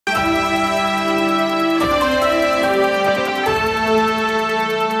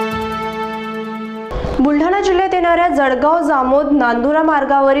येणाऱ्या जळगाव जामोद नांदुरा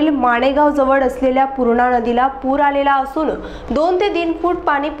मार्गावरील माणेगाव जवळ असलेल्या पूर्णा नदीला पूर आलेला असून 2 ते 3 फूट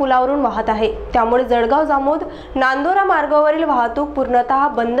पाणी पुलावरून वाहत आहे। त्यामुळे जळगाव जामोद नांदुरा मार्गावरील वाहतूक पूर्णतः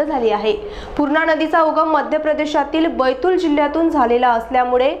बंद झाली आहे। पूर्णा नदीचा उगम मध्य प्रदेशातील बैतूल जिल्ह्यातून झालेला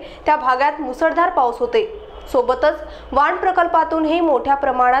असल्यामुळे त्या भागात मुसळधार पाऊस होते। सोबतच वाण प्रकल्पातूनही मोठ्या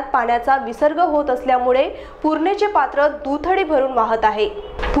प्रमाणात पाण्याचा विसर्ग होत असल्यामुळे पूर्णेचे पात्र दुथडी भरून वाहत आहे।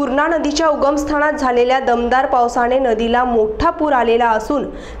 पूर्णा नदीच्या उगमस्थानात झालेल्या दमदार पावसाने नदीला मोठा पूर आलेला असून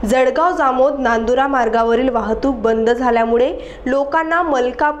जळगाव जामोद नांदुरा मार्गावरील वाहतूक बंद झाल्यामुळे लोकांना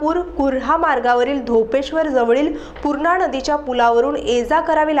मलकापूर कुर्हा मार्गावरील धोपेश्वर जवळील पूर्णा नदीच्या पुलावरून ये-जा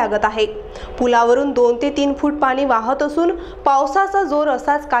करावी लागत आहे। पुलावरून 2 ते 3 फूट पाणी वाहत असून पावसाचा जोर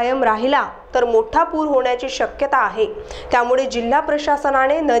असाच कायम राहिला तर मोठा पूर होण्याची शक्यता आहे। त्यामुळे जिल्हा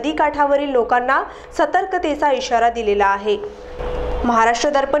प्रशासनाने नदी काठावरील लोकांना सतर्कतेचा इशारा दिलेला आहे। महाराष्ट्र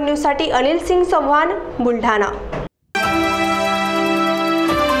दर्पण न्यूज साठी अनिल सिंग चव्हाण, बुलढाणा।